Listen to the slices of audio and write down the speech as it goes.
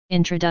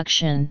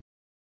Introduction.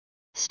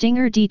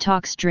 Stinger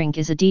Detox drink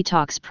is a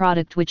detox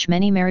product which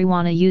many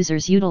marijuana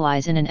users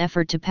utilize in an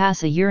effort to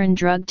pass a urine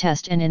drug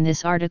test, and in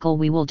this article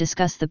we will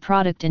discuss the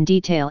product in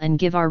detail and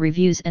give our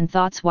reviews and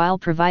thoughts while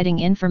providing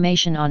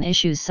information on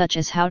issues such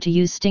as how to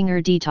use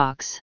Stinger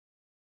Detox.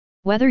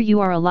 Whether you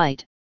are a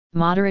light,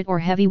 moderate or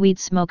heavy weed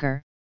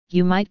smoker,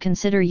 you might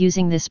consider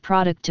using this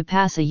product to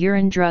pass a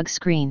urine drug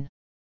screen.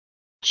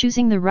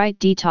 Choosing the right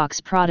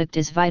detox product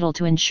is vital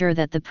to ensure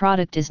that the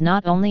product is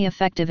not only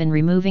effective in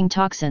removing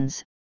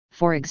toxins,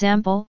 for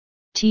example,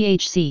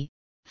 THC,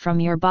 from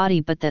your body,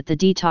 but that the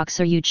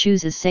detoxer you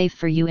choose is safe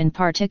for you in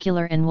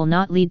particular and will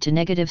not lead to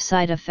negative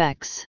side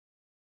effects.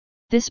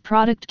 This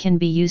product can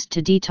be used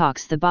to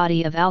detox the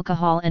body of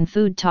alcohol and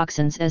food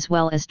toxins as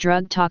well as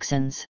drug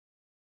toxins.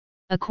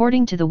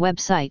 According to the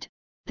website,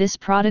 this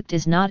product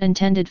is not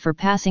intended for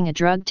passing a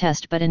drug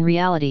test, but in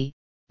reality,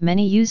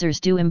 many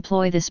users do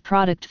employ this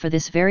product for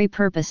this very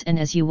purpose, and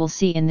as you will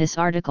see in this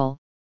article,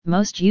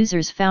 most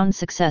users found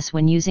success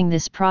when using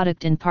this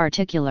product in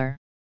particular.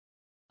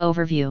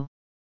 Overview.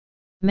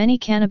 Many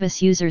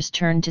cannabis users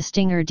turn to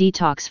Stinger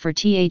Detox for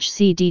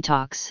THC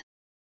detox.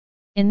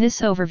 In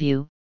this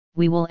overview,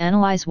 we will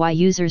analyze why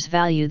users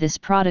value this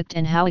product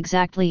and how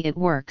exactly it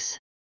works.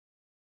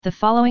 The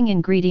following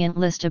ingredient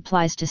list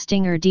applies to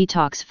Stinger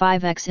Detox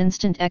 5x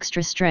Instant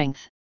Extra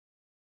Strength.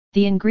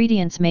 The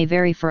ingredients may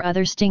vary for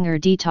other Stinger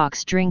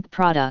Detox drink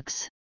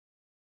products.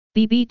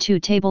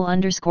 BB2 table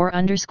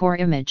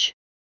 __image.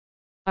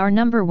 Our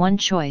number one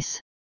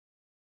choice.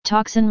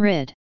 Toxin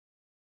Rid.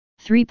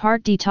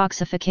 3-part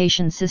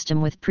detoxification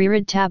system with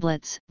pre-rid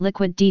tablets,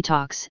 liquid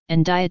detox,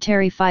 and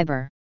dietary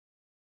fiber.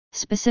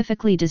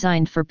 Specifically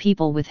designed for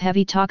people with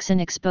heavy toxin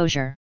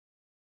exposure.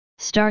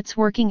 Starts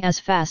working as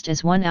fast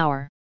as 1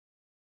 hour.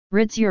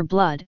 Rids your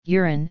blood,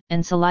 urine,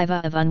 and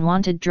saliva of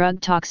unwanted drug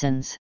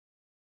toxins.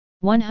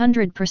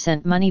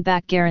 100%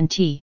 money-back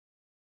guarantee.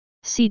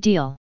 See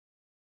deal.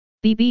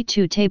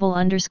 BB2 table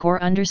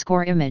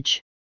 __,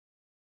 image.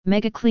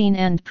 Mega Clean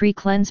and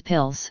Pre-Cleanse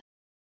Pills.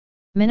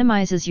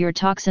 Minimizes your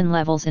toxin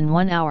levels in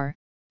 1 hour,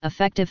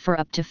 effective for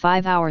up to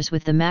 5 hours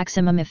with the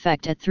maximum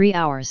effect at 3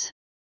 hours.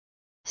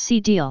 See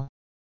deal.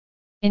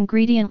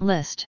 Ingredient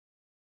list.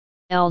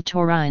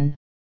 L-taurine.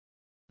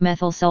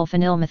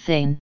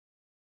 Methylsulfonylmethane.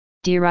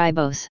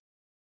 D-ribose.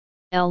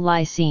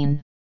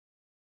 L-lysine.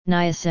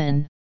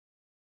 Niacin.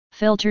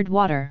 Filtered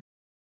water.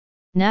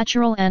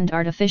 Natural and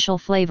artificial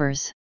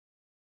flavors.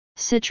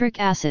 Citric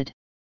acid.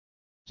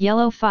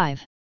 Yellow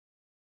 5.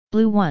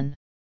 Blue 1.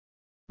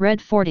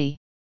 Red 40.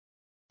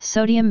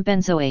 Sodium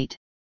benzoate.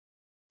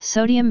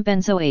 Sodium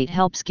benzoate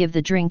helps give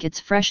the drink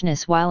its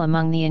freshness, while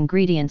among the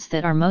ingredients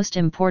that are most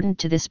important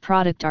to this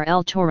product are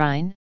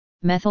L-taurine,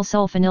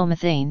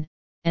 methylsulfonylmethane,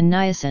 and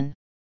niacin.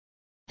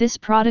 This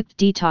product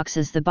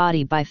detoxes the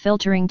body by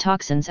filtering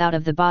toxins out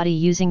of the body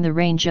using the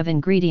range of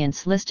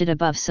ingredients listed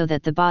above so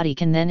that the body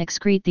can then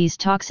excrete these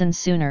toxins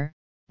sooner,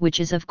 which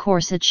is of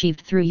course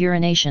achieved through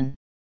urination.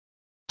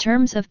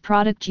 Terms of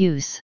product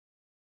use.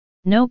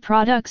 No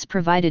products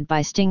provided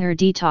by Stinger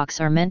Detox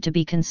are meant to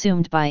be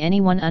consumed by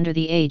anyone under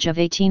the age of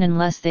 18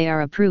 unless they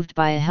are approved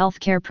by a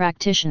healthcare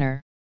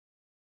practitioner.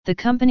 The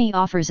company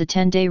offers a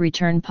 10-day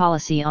return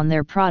policy on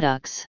their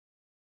products.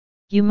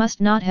 You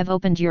must not have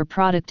opened your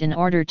product in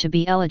order to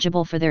be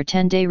eligible for their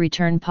 10-day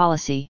return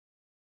policy.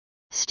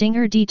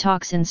 Stinger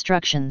Detox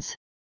instructions.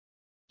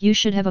 You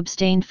should have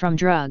abstained from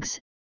drugs,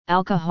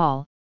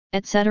 alcohol,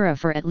 etc.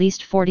 for at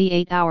least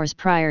 48 hours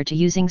prior to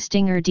using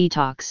Stinger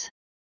Detox.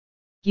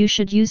 You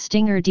should use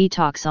Stinger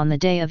Detox on the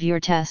day of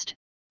your test,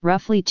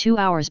 roughly 2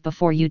 hours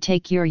before you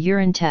take your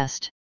urine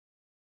test.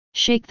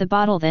 Shake the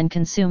bottle, then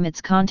consume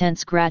its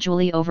contents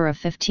gradually over a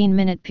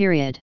 15-minute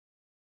period.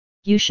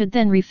 You should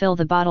then refill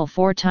the bottle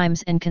 4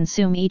 times and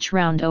consume each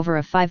round over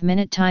a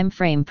 5-minute time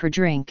frame per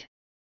drink.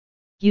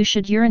 You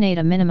should urinate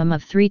a minimum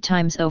of 3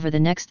 times over the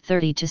next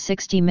 30 to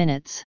 60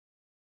 minutes.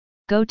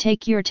 Go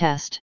take your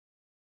test.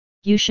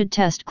 You should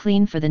test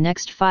clean for the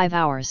next 5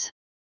 hours.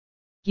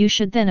 You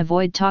should then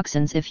avoid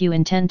toxins if you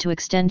intend to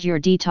extend your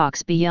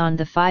detox beyond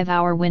the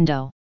 5-hour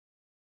window.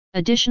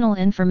 Additional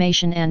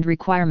information and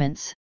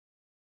requirements.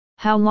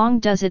 How long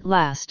does it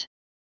last?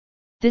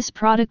 This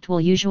product will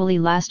usually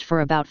last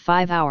for about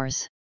 5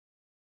 hours.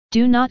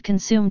 Do not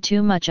consume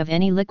too much of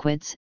any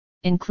liquids,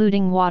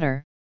 including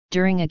water,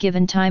 during a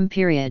given time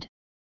period.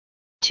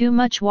 Too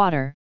much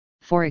water,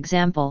 for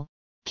example,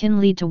 can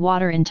lead to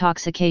water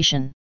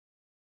intoxication.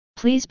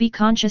 Please be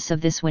conscious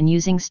of this when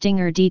using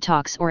Stinger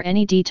Detox or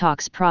any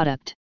detox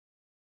product.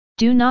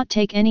 Do not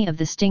take any of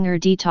the Stinger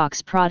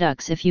Detox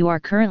products if you are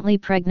currently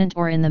pregnant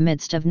or in the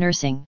midst of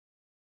nursing.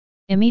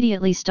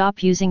 Immediately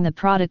stop using the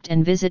product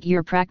and visit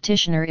your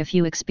practitioner if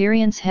you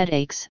experience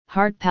headaches,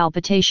 heart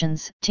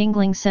palpitations,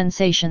 tingling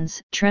sensations,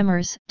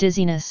 tremors,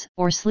 dizziness,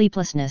 or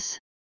sleeplessness.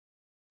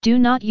 Do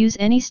not use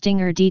any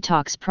Stinger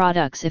Detox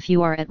products if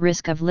you are at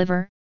risk of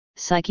liver,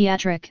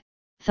 psychiatric,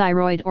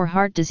 thyroid or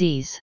heart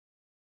disease.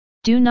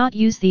 Do not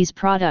use these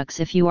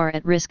products if you are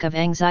at risk of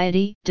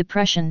anxiety,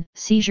 depression,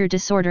 seizure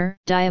disorder,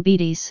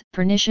 diabetes,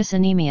 pernicious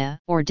anemia,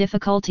 or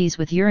difficulties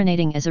with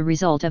urinating as a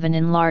result of an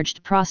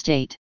enlarged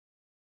prostate.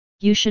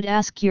 You should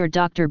ask your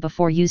doctor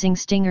before using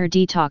Stinger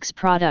Detox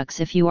products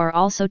if you are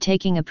also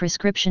taking a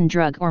prescription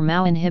drug or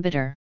MAO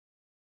inhibitor.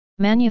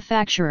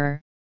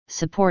 Manufacturer,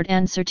 support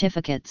and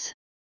certificates.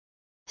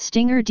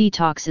 Stinger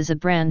Detox is a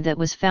brand that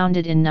was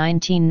founded in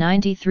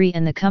 1993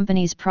 and the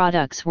company's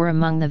products were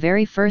among the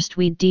very first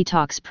weed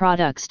detox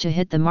products to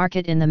hit the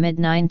market in the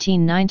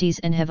mid-1990s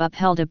and have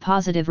upheld a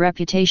positive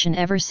reputation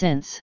ever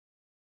since.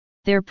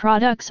 Their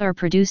products are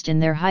produced in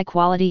their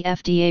high-quality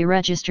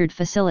FDA-registered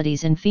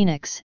facilities in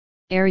Phoenix,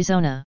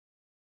 Arizona.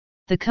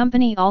 The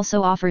company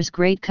also offers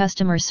great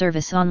customer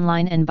service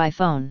online and by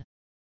phone.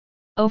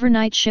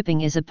 Overnight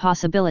shipping is a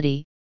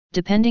possibility,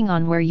 depending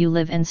on where you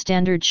live, and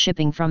standard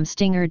shipping from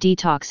Stinger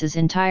Detox is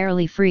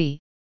entirely free,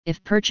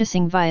 if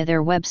purchasing via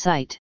their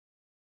website.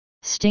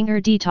 Stinger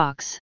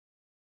Detox.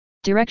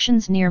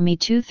 Directions near me: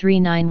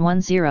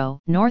 23910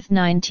 North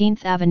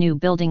 19th Avenue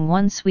Building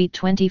 1 Suite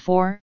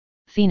 24,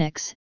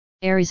 Phoenix,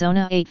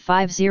 Arizona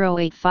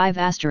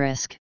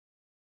 85085*.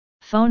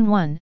 Phone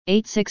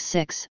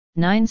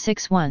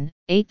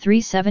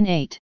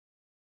 1-866-961-8378.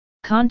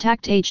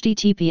 Contact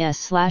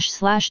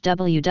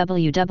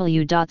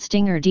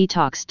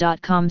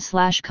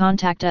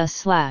https://www.stingerdetox.com/contact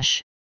us/.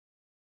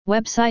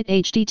 Website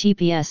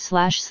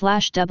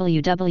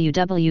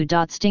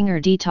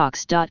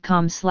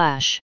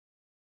https://www.stingerdetox.com/.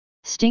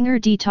 Stinger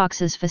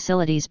Detox's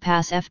facilities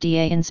pass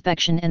FDA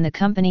inspection and the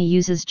company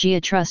uses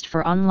GIA Trust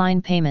for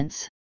online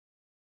payments.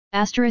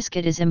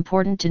 It is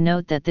important to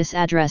note that this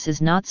address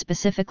is not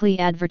specifically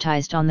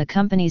advertised on the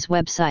company's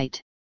website.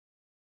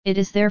 It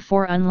is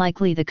therefore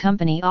unlikely the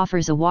company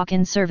offers a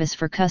walk-in service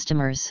for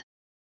customers.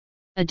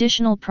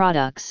 Additional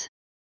products.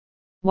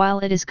 While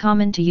it is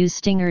common to use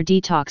Stinger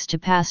Detox to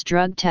pass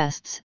drug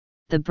tests,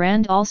 the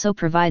brand also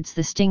provides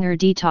the Stinger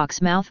Detox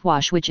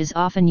mouthwash, which is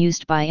often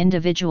used by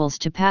individuals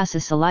to pass a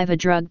saliva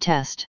drug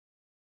test.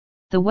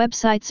 The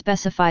website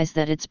specifies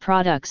that its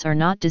products are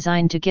not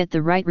designed to get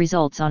the right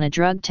results on a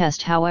drug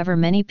test, however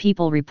many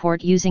people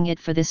report using it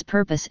for this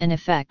purpose and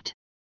effect.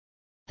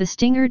 The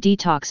Stinger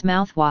Detox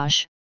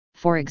mouthwash,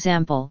 for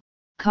example,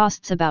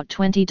 costs about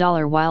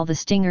 $20 while the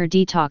Stinger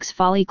Detox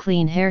Folly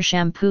Clean Hair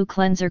Shampoo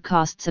Cleanser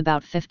costs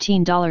about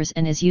 $15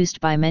 and is used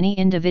by many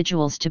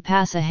individuals to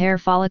pass a hair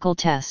follicle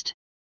test.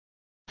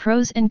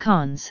 Pros and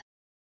cons.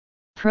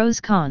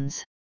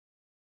 Pros/cons.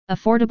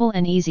 Affordable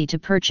and easy to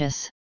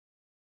purchase.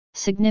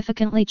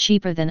 Significantly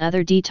cheaper than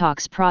other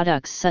detox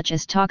products such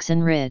as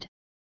Toxin Rid.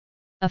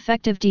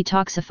 Effective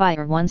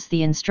detoxifier once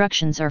the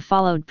instructions are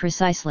followed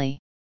precisely.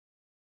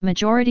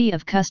 Majority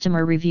of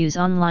customer reviews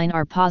online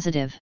are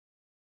positive.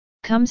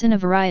 Comes in a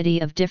variety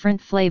of different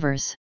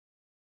flavors.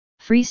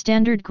 Free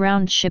standard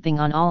ground shipping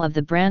on all of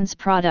the brand's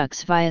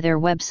products via their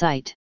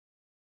website.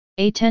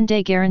 A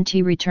 10-day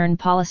guarantee return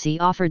policy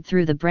offered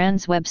through the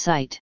brand's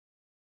website.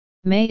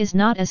 May is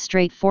not as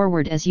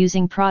straightforward as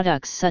using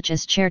products such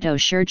as Certo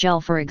Sure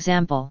Gel, for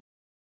example.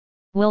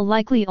 Will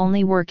likely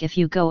only work if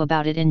you go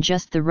about it in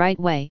just the right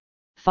way,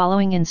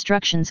 following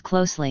instructions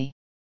closely.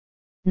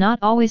 Not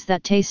always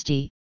that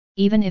tasty,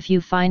 even if you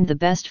find the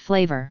best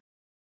flavor.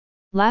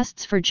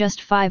 Lasts for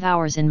just 5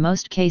 hours in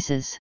most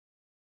cases.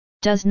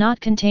 Does not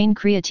contain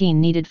creatine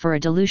needed for a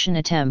dilution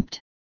attempt.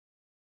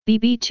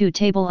 BB2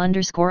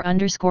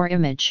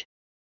 table__image.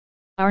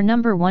 Our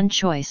number one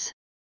choice.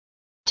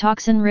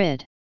 Toxin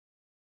Rid.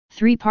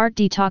 3-part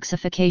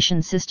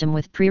detoxification system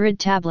with pre-rid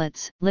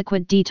tablets,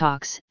 liquid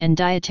detox, and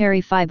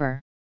dietary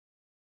fiber.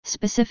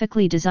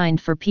 Specifically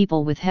designed for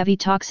people with heavy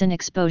toxin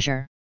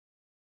exposure.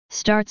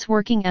 Starts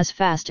working as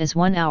fast as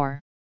 1 hour.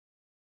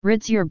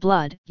 Rids your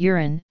blood,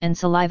 urine, and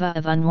saliva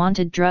of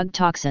unwanted drug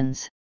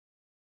toxins.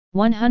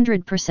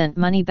 100%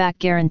 money-back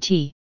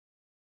guarantee.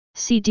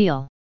 See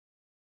deal.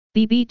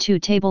 BB2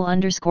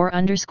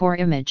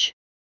 table__image.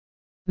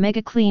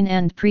 Mega Clean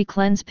and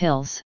Pre-Cleanse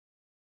Pills.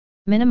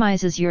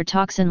 Minimizes your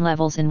toxin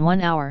levels in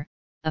 1 hour,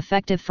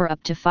 effective for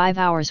up to 5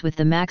 hours with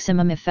the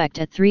maximum effect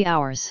at 3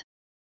 hours.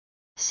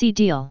 See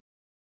deal.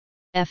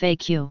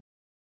 FAQ.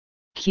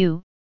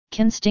 Q.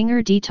 Can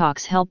Stinger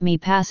Detox help me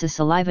pass a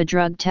saliva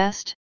drug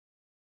test?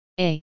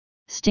 A.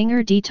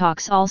 Stinger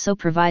Detox also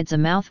provides a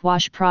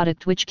mouthwash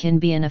product which can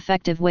be an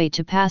effective way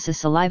to pass a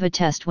saliva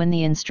test when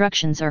the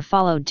instructions are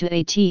followed to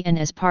a T and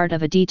as part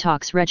of a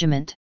detox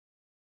regimen.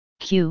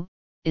 Q.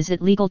 Is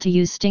it legal to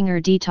use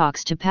Stinger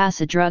Detox to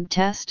pass a drug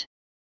test?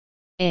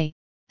 A.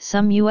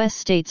 Some U.S.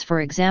 states, for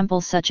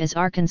example such as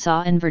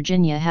Arkansas and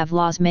Virginia, have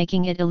laws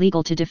making it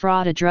illegal to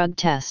defraud a drug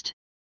test.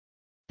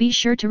 Be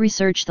sure to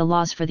research the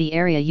laws for the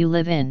area you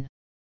live in.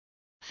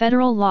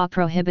 Federal law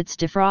prohibits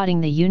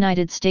defrauding the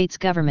United States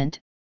government,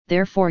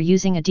 therefore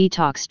using a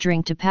detox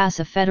drink to pass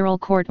a federal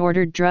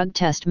court-ordered drug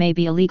test may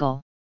be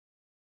illegal.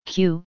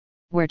 Q.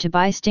 Where to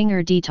buy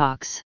Stinger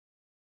Detox?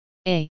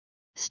 A.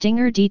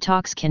 Stinger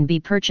Detox can be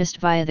purchased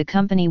via the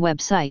company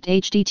website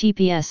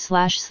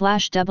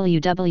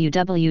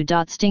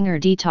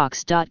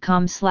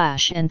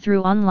https://www.stingerdetox.com/ and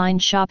through online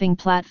shopping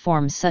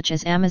platforms such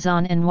as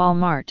Amazon and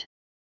Walmart.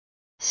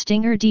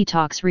 Stinger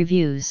Detox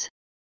Reviews.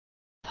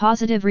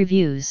 Positive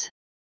reviews.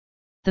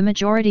 The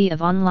majority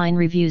of online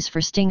reviews for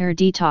Stinger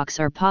Detox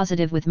are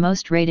positive, with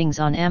most ratings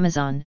on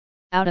Amazon,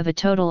 out of a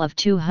total of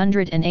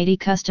 280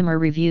 customer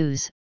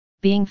reviews,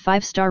 being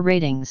 5-star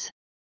ratings.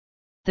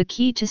 The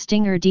key to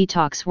Stinger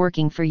Detox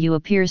working for you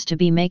appears to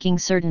be making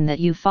certain that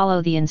you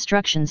follow the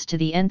instructions to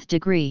the nth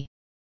degree.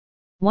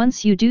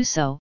 Once you do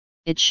so,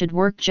 it should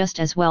work just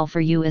as well for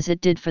you as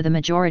it did for the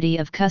majority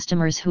of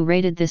customers who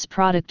rated this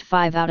product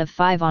 5 out of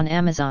 5 on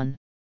Amazon.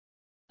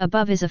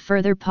 Above is a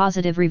further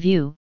positive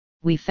review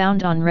we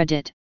found on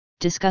Reddit,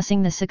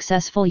 discussing the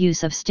successful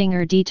use of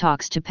Stinger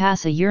Detox to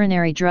pass a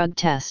urinary drug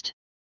test.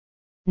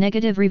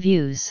 Negative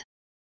reviews.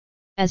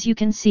 As you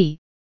can see,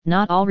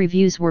 not all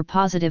reviews were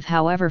positive.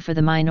 However, for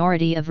the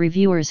minority of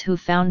reviewers who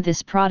found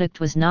this product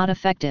was not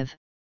effective,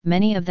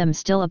 many of them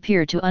still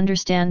appear to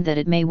understand that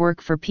it may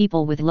work for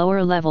people with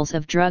lower levels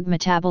of drug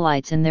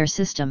metabolites in their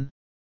system.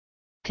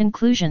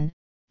 Conclusion: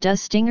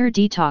 does Stinger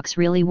Detox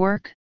really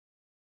work?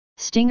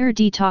 Stinger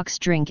Detox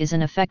drink is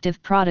an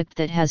effective product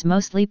that has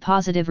mostly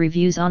positive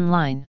reviews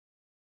online.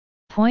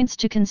 Points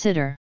to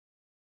consider.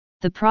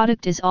 The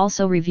product is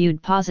also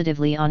reviewed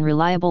positively on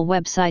reliable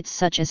websites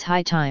such as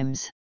High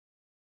Times.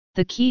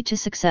 The key to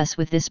success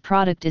with this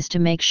product is to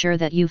make sure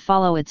that you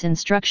follow its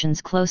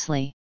instructions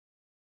closely.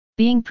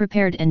 Being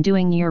prepared and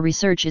doing your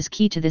research is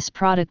key to this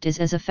product is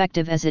as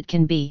effective as it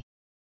can be.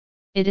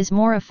 It is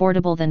more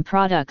affordable than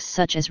products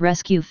such as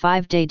Rescue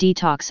 5-Day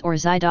Detox or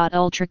Zydot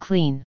Ultra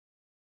Clean.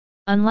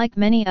 Unlike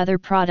many other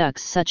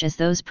products such as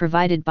those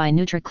provided by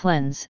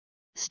NutriCleanse,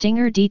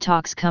 Stinger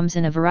Detox comes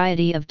in a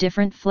variety of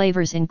different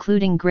flavors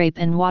including grape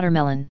and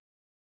watermelon.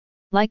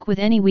 Like with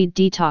any weed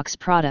detox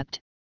product,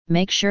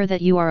 make sure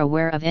that you are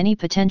aware of any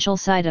potential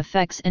side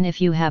effects, and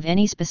if you have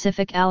any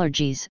specific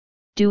allergies,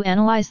 do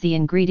analyze the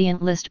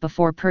ingredient list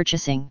before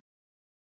purchasing.